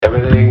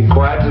Everything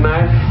quiet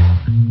tonight?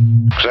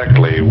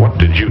 Exactly what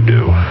did you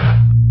do?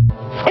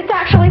 It's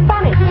actually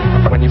funny.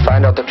 When you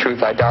find out the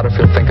truth, I doubt if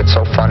you'll think it's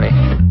so funny.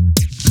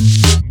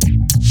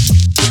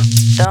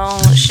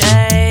 Don't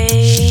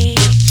shade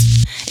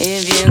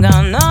if you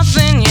got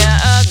nothing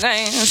yet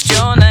against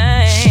your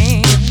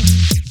name.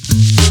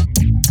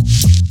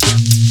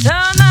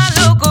 Turn that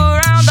look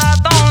around, I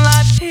don't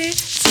like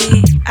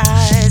pity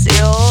eyes.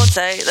 You'll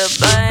take the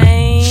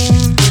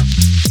blame,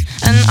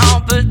 and I'll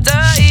put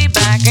dirty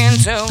back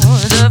into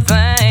the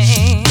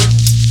flame.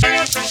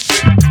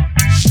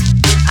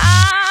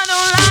 I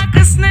don't like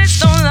a snitch,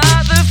 don't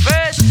like the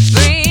fresh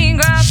green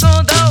grass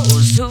or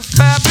those who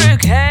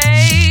fabricate.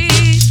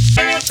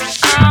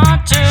 I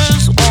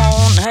just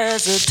won't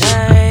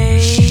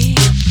hesitate.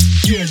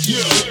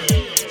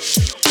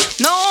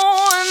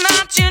 Knowing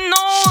that you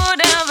know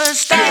whatever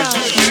style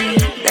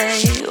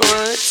they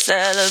would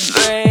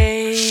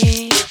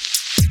celebrate.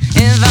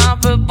 If I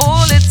put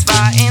bullets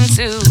right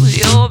into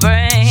your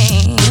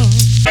brain.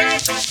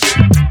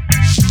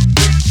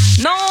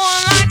 No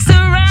one likes a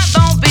rap,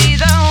 don't be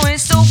the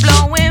whistle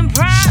blowing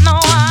pride. No,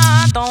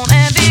 I don't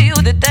envy you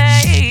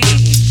today.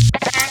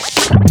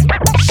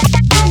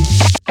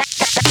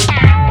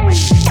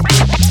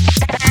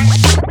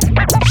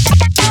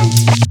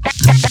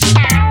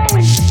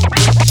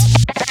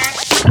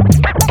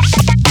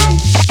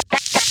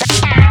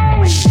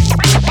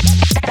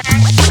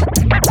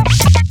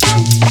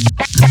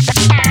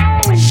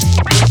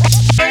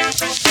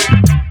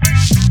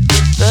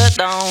 But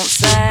don't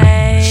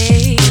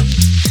say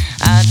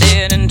I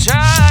didn't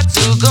try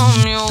to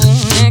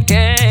communicate.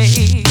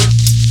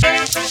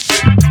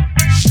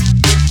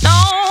 No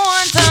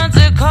one turns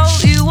a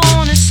coat, you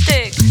wanna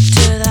stick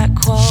to that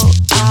quote.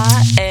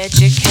 I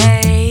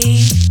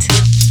educate.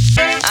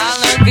 I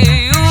look at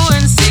you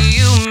and see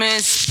you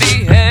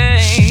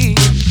misbehave.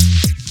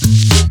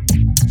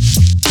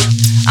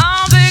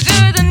 I'm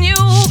bigger than you,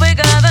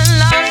 bigger than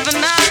life,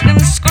 and I can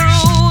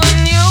screw,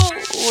 and you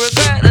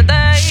regret the day.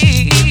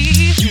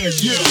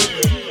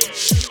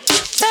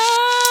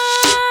 Turn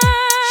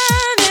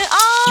it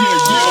on,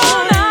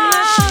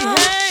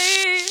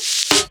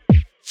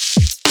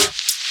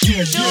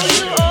 show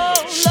you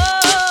all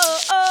love.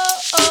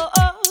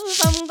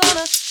 I'm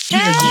gonna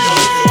carry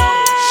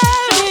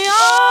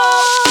on.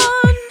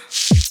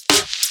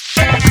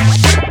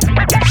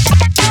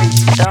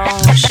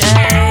 Don't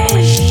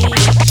shade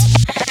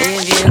if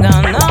you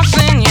got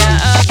nothing yet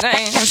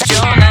against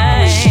your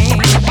name.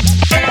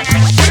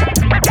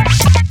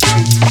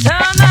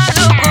 Turn that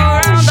look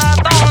around, I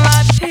don't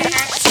like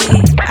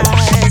pity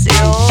eyes.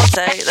 You'll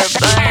take the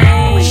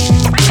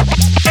blame,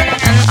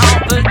 and I'll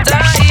put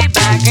dirty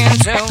back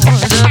into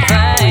the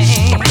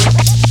flame.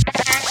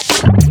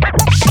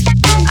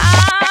 I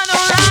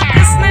don't like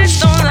a snitch,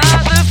 don't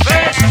like the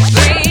fresh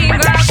green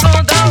grass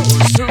or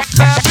those who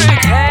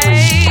fabricate.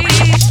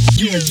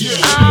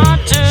 I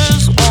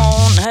just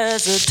won't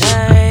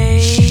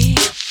hesitate.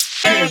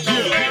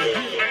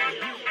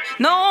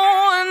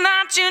 Knowing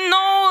that you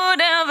know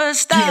whatever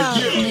stop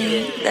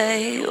me,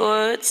 they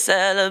would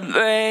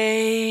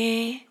celebrate.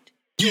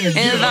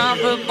 If I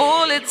put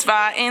bullets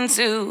right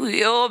into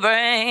your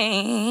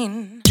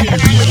brain.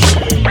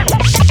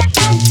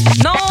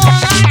 No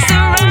one likes a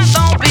rap,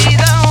 don't be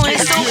the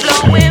whistle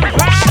blowing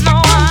pride.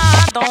 No,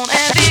 I don't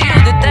envy you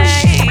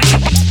today.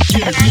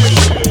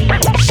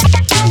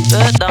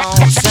 But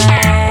don't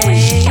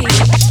say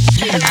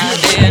I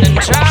didn't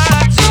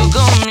try to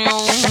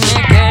communicate.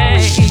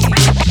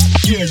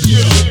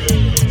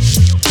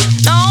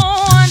 No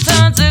one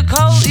turns a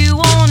coat, you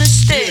wanna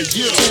stick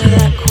to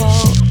that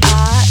quote.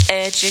 I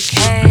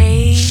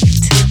educate.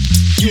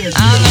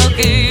 I look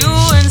at you